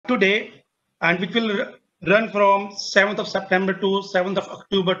today, and which will run from 7th of September to 7th of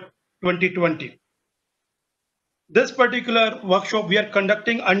October 2020. This particular workshop we are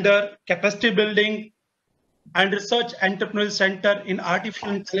conducting under Capacity Building and Research Entrepreneurial Center in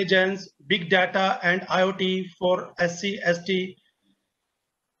Artificial Intelligence, Big Data and IoT for SC/ST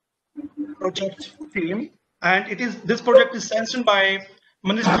project team. And this project is sanctioned by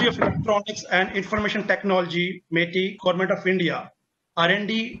Ministry of Electronics and Information Technology, METI, Government of India,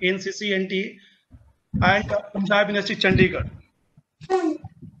 R&D, NCCNT, and Punjab University, Chandigarh.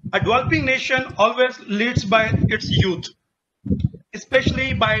 A developing nation always leads by its youth,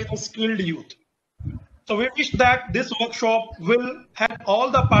 especially by the skilled youth. So we wish that this workshop will help all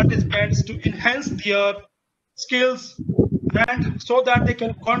the participants to enhance their skills and so that they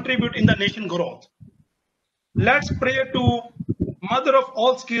can contribute in the nation growth. Let's pray to Mother of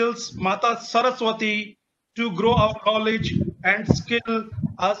all skills, Mata Saraswati, to grow our knowledge and skill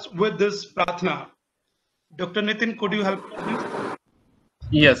us with this pratna. Dr. Nitin, could you help me?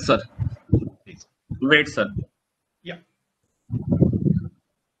 Yes, sir. Please. Wait, sir. Yeah.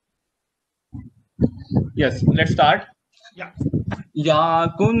 Yes, let's start. Yeah. Ya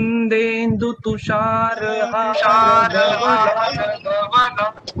kundendu tushar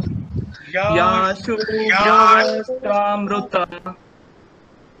ya shubhavastramruta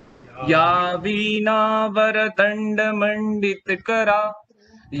ya veena varatanda mandit kara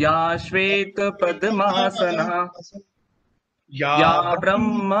ya shveta padmasana ya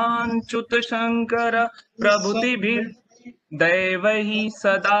brahmanchut shankara prabhutibhir Devahi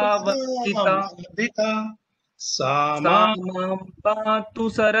Sadavastita Samam Patu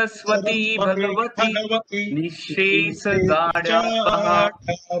Saraswati Bhagavati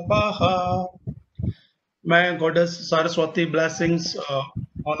Nishesagadapaha. May Goddess Saraswati blessings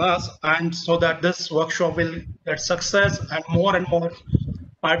on us, and so that this workshop will get success and more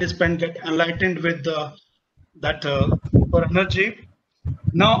participants get enlightened with that energy.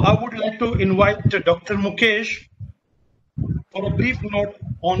 Now I would like to invite Dr. Mukesh for a brief note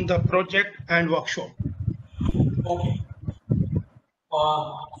on the project and workshop. Okay.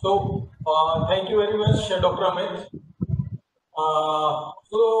 Thank you very much, Dr. Amit.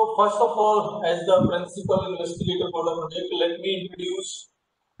 So first of all, as the principal investigator for the project, let me introduce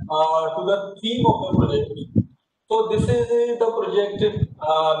to the theme of the project. So this is the project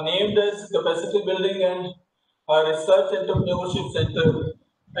named as Capacity Building and Research Entrepreneurship Center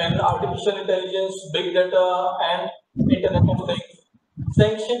and Artificial Intelligence, Big Data and Internet of Things,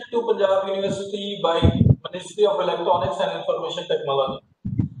 sanctioned to Punjab University by Ministry of Electronics and Information Technology.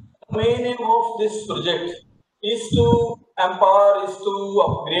 The main aim of this project is to empower, is to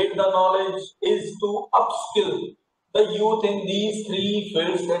upgrade the knowledge, is to upskill the youth in these three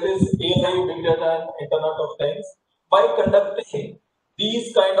fields, that is AI, Big Data and Internet of Things, by conducting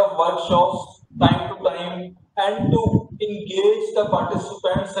these kind of workshops time to time and to engage the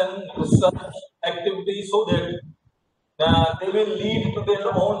participants in research activities so that they will lead to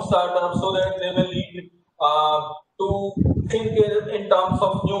their own startup, so that they will lead to think in terms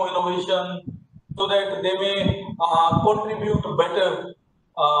of new innovation, so that they may contribute better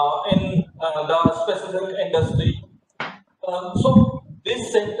in the specific industry. So this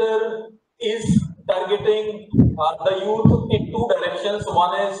center is targeting the youth in two directions.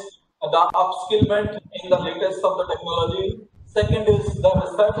 One is the upskillment in the latest of the technology. Second is the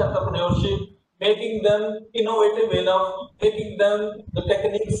research entrepreneurship, making them innovative enough, making them the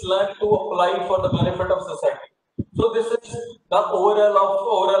techniques learned to apply for the benefit of society. So this is the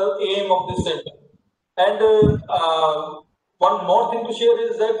overall aim of this center. And one more thing to share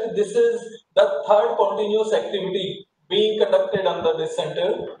is that this is the third continuous activity being conducted under this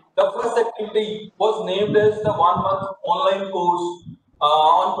center. The first activity was named as the 1-month online course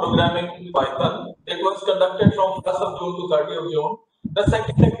on programming in Python. It was conducted from 1st of June to 30th of June. The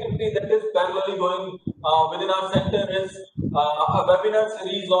second activity that is parallelly going within our center is a webinar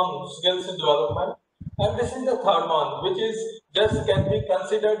series on skills in development. And this is the third one, which is just can be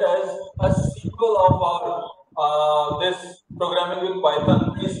considered as a sequel of our this programming with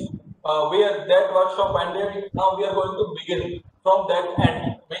Python, is where that workshop ended. Now we are going to begin from that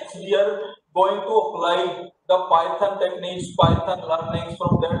end, which we are going to apply the Python techniques, Python learnings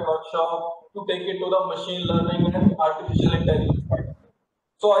from that workshop to take it to the machine learning and artificial intelligence.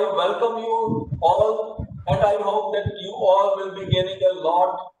 So I welcome you all, and I hope that you all will be gaining a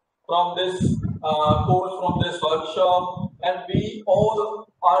lot from this course, from this workshop, and we all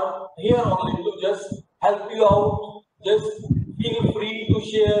are here only to just help you out. Just feel free to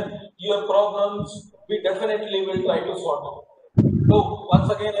share your problems. We definitely will try to sort out. So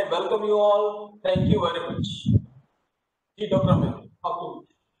once again, I welcome you all. Thank you very much. Dr. Amit, up to you.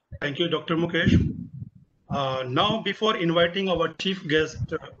 Thank you, Dr. Mukesh. Now, before inviting our chief guest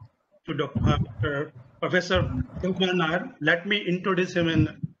to Dr. Professor Kumar Nair, let me introduce him in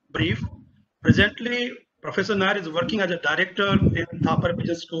brief. Presently, Professor Nair is working as a director in Thapar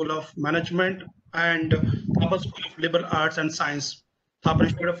Business School of Management and Thapar School of Liberal Arts and Science, Thapar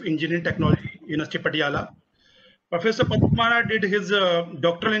Institute of Engineering Technology, University Patiala. Professor Padmana did his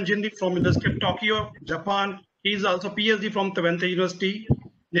doctoral engineering from University of Tokyo, Japan. He is also PhD from Twente University,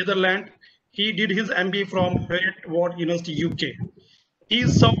 Netherlands. He did his MBA from Heriot Watt University, UK. He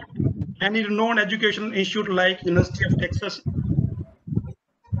served many renowned educational institutes like University of Texas,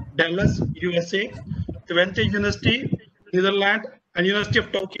 Dallas, USA, Twente University, Netherlands, and University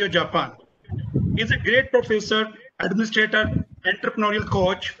of Tokyo, Japan. He is a great professor, administrator, entrepreneurial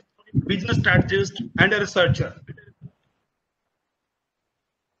coach, business strategist, and a researcher.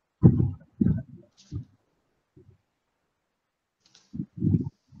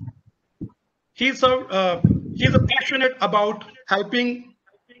 He's passionate about helping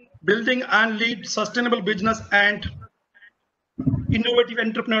building and lead sustainable business and innovative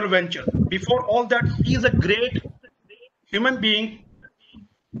entrepreneurial venture. Before all that, he is a great human being.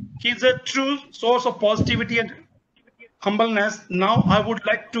 He's a true source of positivity and humbleness. Now I would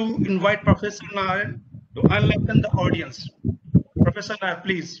like to invite Professor Nair to enlighten the audience. Professor Nair,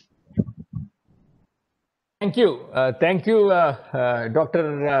 please. Thank you. Dr.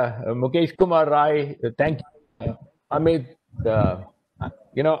 Mukesh Kumar Rai. Thank you, Amit.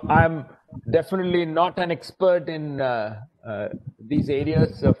 I'm definitely not an expert in these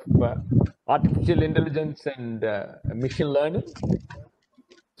areas of artificial intelligence and machine learning.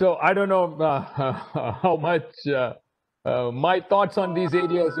 So I don't know how much my thoughts on these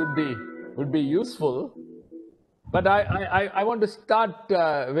areas would be useful. But I want to start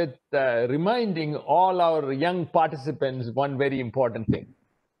with reminding all our young participants one very important thing.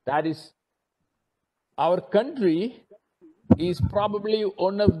 That is, our country is probably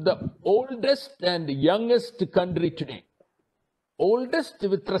one of the oldest and youngest country today. Oldest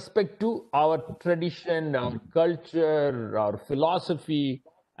with respect to our tradition, our culture, our philosophy,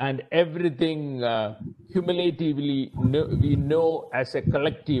 and everything cumulatively we know as a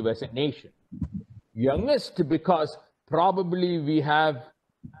collective, as a nation. Youngest because probably we have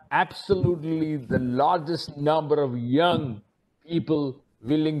absolutely the largest number of young people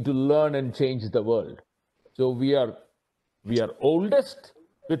willing to learn and change the world. So we are oldest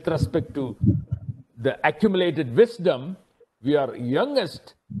with respect to the accumulated wisdom. We are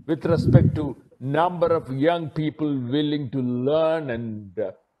youngest with respect to number of young people willing to learn and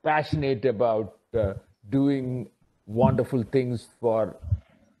passionate about doing wonderful things for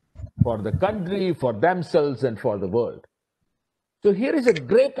the country, for themselves, and for the world. So here is a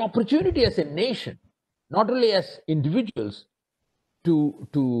great opportunity as a nation, not only as individuals, to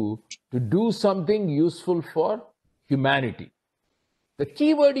do something useful for humanity. The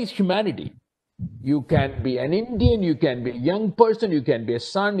key word is humanity. You can be an Indian, you can be a young person, you can be a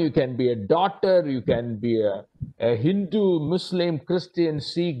son, you can be a daughter, you can be a Hindu, Muslim, Christian,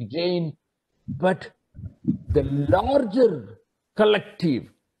 Sikh, Jain, but the larger collective,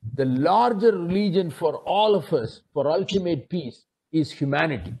 the larger religion for all of us, for ultimate peace, is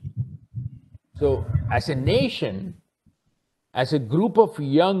humanity. So as a nation, as a group of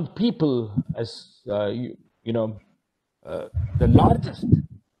young people, as the largest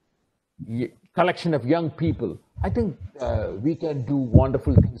collection of young people, I think we can do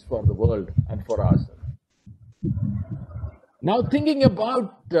wonderful things for the world and for ourselves. Now thinking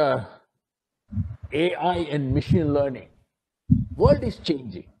about AI and machine learning, world is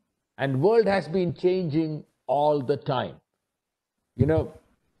changing, and world has been changing all the time.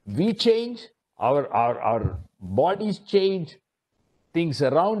 We change, our bodies change, things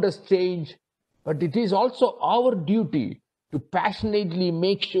around us change, but it is also our duty to passionately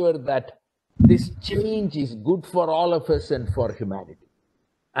make sure that this change is good for all of us and for humanity.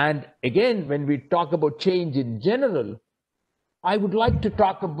 And again, when we talk about change in general, I would like to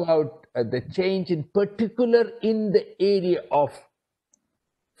talk about the change in particular in the area of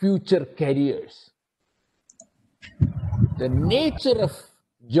future careers. The nature of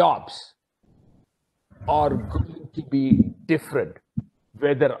jobs are going to be different.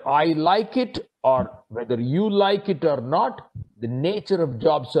 Whether I like it or whether you like it or not, the nature of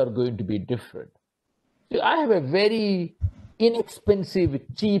jobs are going to be different. So I have a very inexpensive,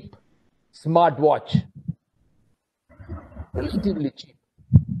 cheap smartwatch, relatively cheap.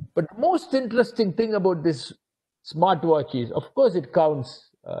 But the most interesting thing about this smartwatch is, of course, it counts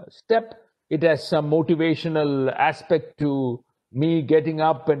step. It has some motivational aspect to me getting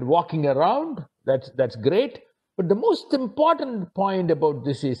up and walking around. That's great. But the most important point about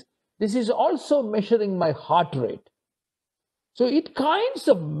this is also measuring my heart rate. So it kinds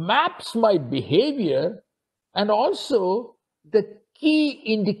of maps my behavior and also the key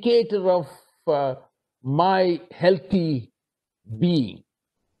indicator of my healthy being.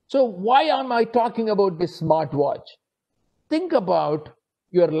 So why am I talking about this smartwatch? Think about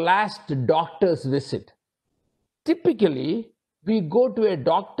your last doctor's visit. Typically, we go to a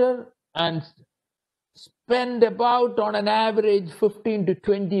doctor and spend about on an average 15 to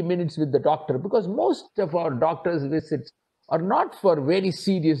 20 minutes with the doctor, because most of our doctor's visits are not for very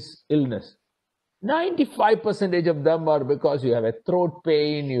serious illness. 95% of them are because you have a throat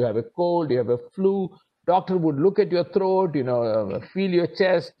pain, you have a cold, you have a flu. Doctor would look at your throat, feel your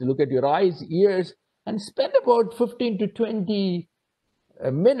chest, look at your eyes, ears, and spend about 15 to 20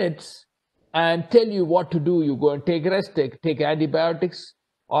 minutes and tell you what to do. You go and take rest, take antibiotics,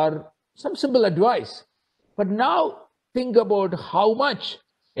 or some simple advice. But now think about how much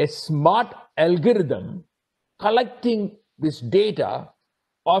a smart algorithm collecting this data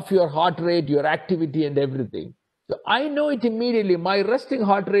of your heart rate, your activity, and everything. So I know it immediately. My resting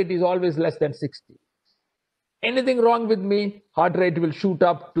heart rate is always less than 60. Anything wrong with me, heart rate will shoot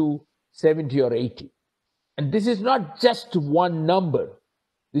up to 70 or 80. And this is not just one number.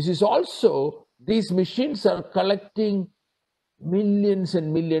 This is also, these machines are collecting millions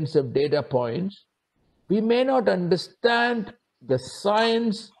and millions of data points. We may not understand the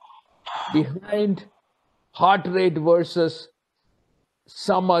science behind heart rate versus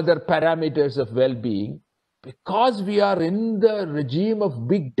some other parameters of well-being. Because we are in the regime of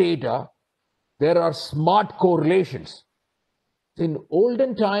big data, there are smart correlations. In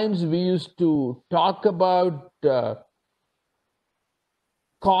olden times, we used to talk about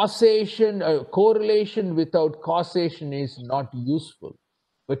causation. Correlation without causation is not useful.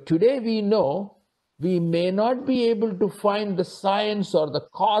 But today we know we may not be able to find the science or the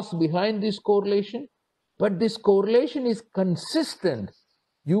cause behind this correlation, but this correlation is consistent.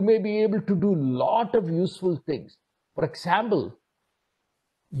 You may be able to do a lot of useful things. For example,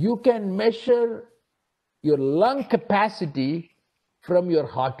 you can measure your lung capacity from your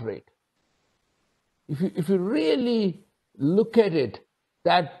heart rate. If you really look at it,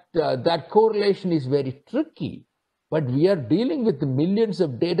 that correlation is very tricky. But we are dealing with millions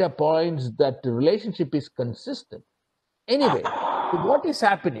of data points that the relationship is consistent. Anyway, so what is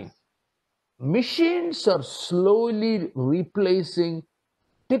happening? Machines are slowly replacing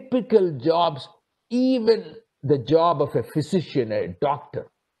typical jobs, even the job of a physician, a doctor.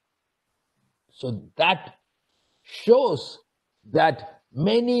 So that shows that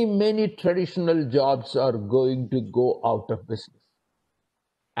many traditional jobs are going to go out of business.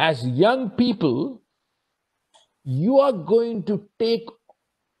 As young people, you are going to take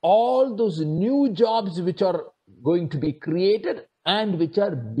all those new jobs which are going to be created and which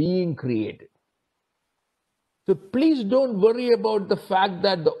are being created. So please don't worry about the fact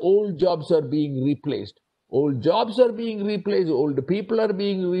that the old jobs are being replaced. Old jobs are being replaced, old people are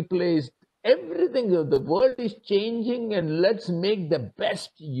being replaced. Everything, the world is changing, and let's make the best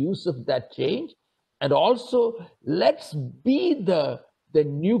use of that change. And also, let's be the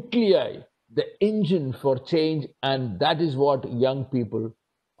nuclei, the engine for change, and that is what young people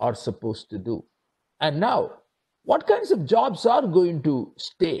are supposed to do. And now, what kinds of jobs are going to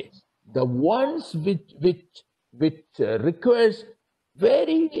stay? The ones which requires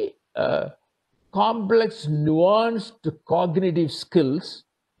very complex, nuanced cognitive skills,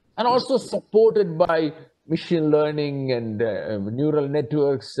 and also supported by machine learning and neural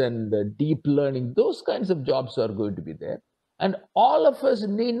networks and deep learning. Those kinds of jobs are going to be there. And all of us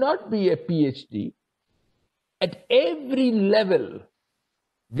need not be a PhD. At every level,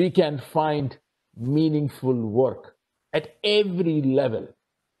 we can find meaningful work at every level.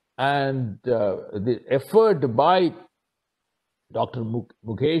 And the effort by Dr.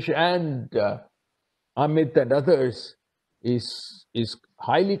 Mukesh and Amit and others is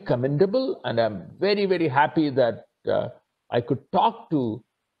highly commendable. And I'm very happy that I could talk to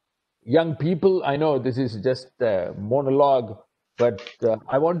young people. I know this is just a monologue, but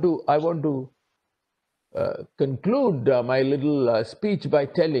I want to conclude my little speech by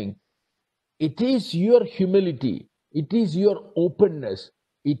telling, it is your humility, it is your openness,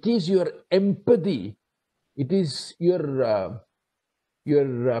 it is your empathy, it is your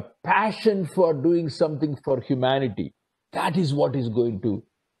passion for doing something for humanity. That is what is going to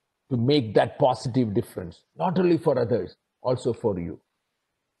make that positive difference, not only for others, also for you.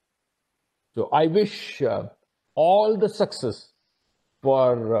 So I wish all the success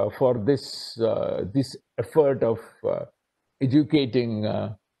for this effort of educating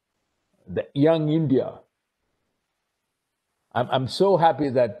the young India I'm so happy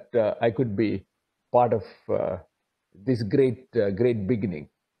that I could be part of this great beginning.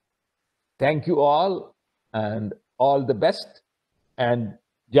 Thank you all, and all the best, and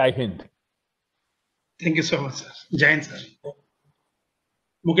Jai Hind. Thank you so much, sir. Jain, sir.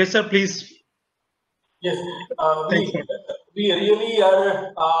 Mukesh, sir, please. Yes, Thanks, sir. we really are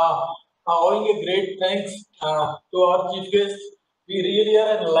owing a great thanks to our chief guest. We really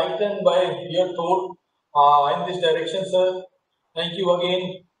are enlightened by your thought in this direction, sir. Thank you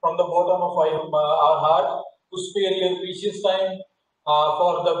again from the bottom of our heart to spare your precious time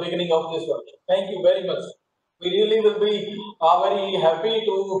for the beginning of this work. Thank you very much. We really will be very happy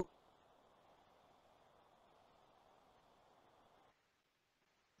to.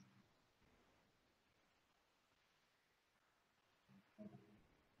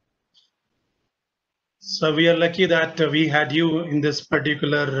 So we are lucky that we had you in this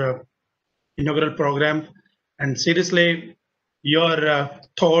particular inaugural program. And seriously, your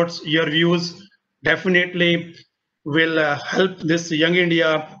thoughts, your views definitely will help this young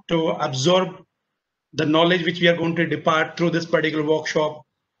India to absorb the knowledge which we are going to depart through this particular workshop.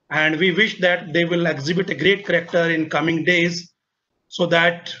 And we wish that they will exhibit a great character in coming days so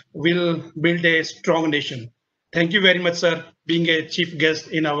that we'll build a strong nation. Thank you very much, sir, being a chief guest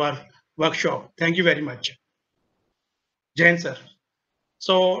in our workshop. Thank you very much. Jain, sir.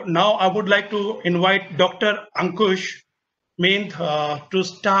 So now I would like to invite Dr. Ankush Main to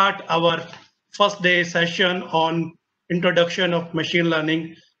start our first day session on introduction of machine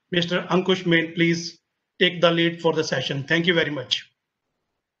learning. Mr. Ankush Main, please take the lead for the session. Thank you very much.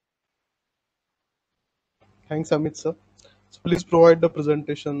 Thanks, Amit sir. So please provide the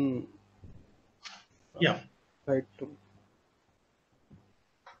presentation. Yeah. Right to.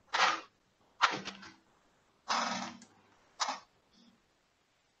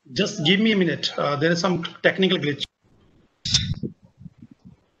 Just give me a minute. There is some technical glitch.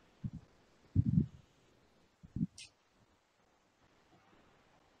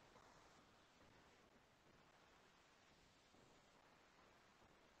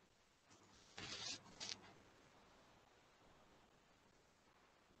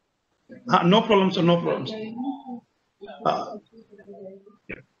 No problem, sir. No problems.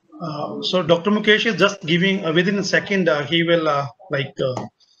 So Dr. Mukesh is just giving within a second. He will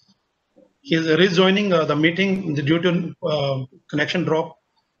he's rejoining the meeting due to connection drop.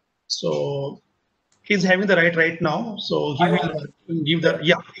 So he's having the right now. So he will give the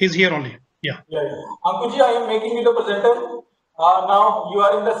he's here only. Yeah. Ankushi, I am making you the presenter. Now you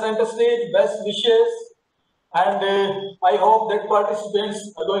are in the center stage. Best wishes, and I hope that participants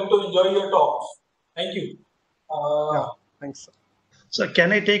are going to enjoy your talks. Thank you. Yeah, thanks, sir. So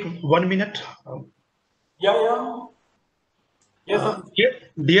can I take 1 minute? Yeah. Yes.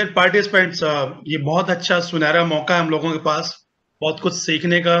 Dear participants, ये बहुत अच्छा सुनहरा मौका है हम लोगों के पास, बहुत कुछ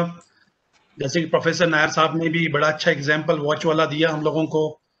सीखने का. जैसे कि प्रोफेसर नायर साहब ने भी बड़ा अच्छा एग्जाम्पल वॉच वाला दिया हम लोगों को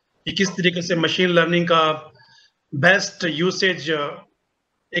कि किस तरीके से मशीन लर्निंग का बेस्ट यूसेज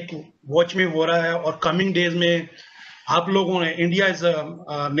एक वॉच में हो रहा है. और कमिंग डेज में आप लोगों ने, India is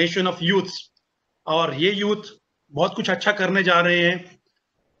nation of youth, और ये यूथ बहुत कुछ अच्छा करने जा रहे हैं.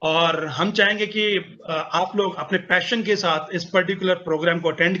 और हम चाहेंगे कि आप लोग अपने पैशन के साथ इस पर्टिकुलर प्रोग्राम को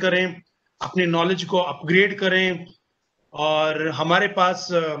अटेंड करें, अपनी नॉलेज को अपग्रेड करें. और हमारे पास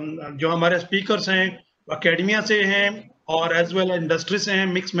जो हमारे स्पीकर्स हैं एकेडमिया से हैं और एज वेल इंडस्ट्री से हैं,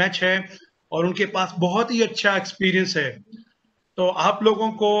 मिक्स मैच है, और उनके पास बहुत ही अच्छा एक्सपीरियंस है. तो आप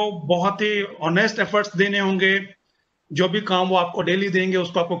लोगों को बहुत ही ऑनेस्ट एफर्ट्स देने होंगे. जो भी काम वो आपको डेली देंगे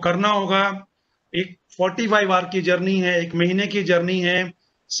उसको आपको करना होगा. एक 45 आवर की जर्नी है, एक महीने की जर्नी है.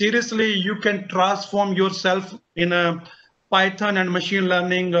 Seriously, you can transform yourself in a Python and machine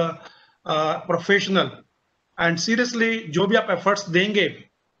learning professional. And seriously, जो भी आप efforts देंगे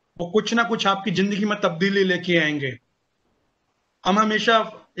वो कुछ ना कुछ आपकी जिंदगी में तब्दीली लेके आएंगे. हम हमेशा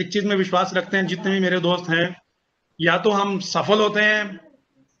एक चीज में विश्वास रखते हैं, जितने भी मेरे दोस्त हैं, या तो हम सफल होते हैं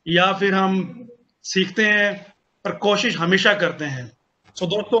या फिर हम सीखते हैं, पर कोशिश हमेशा करते हैं. तो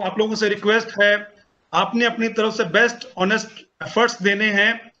दोस्तों, आप लोगों से रिक्वेस्ट है, आपने अपनी तरफ से बेस्ट ऑनेस्ट एफर्ट्स देने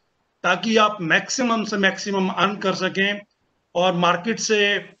हैं ताकि आप मैक्सिमम से मैक्सिमम अर्न कर सकें और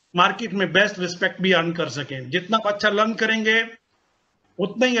मार्केट में बेस्ट रिस्पेक्ट भी अर्न कर सकें. जितना आप अच्छा लर्न करेंगे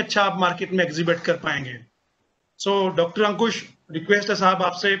उतना ही अच्छा आप मार्केट में एग्जिबिट कर पाएंगे. सो डॉक्टर अंकुश, रिक्वेस्ट है साहब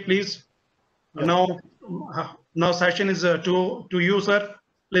आपसे, please now session is to you sir.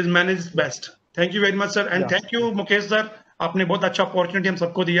 Please manage best. Thank you very much sir. And thank you Mukesh sir, आपने बहुत अच्छा अपॉर्चुनिटी हम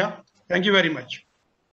सबको दिया. Thank you very much.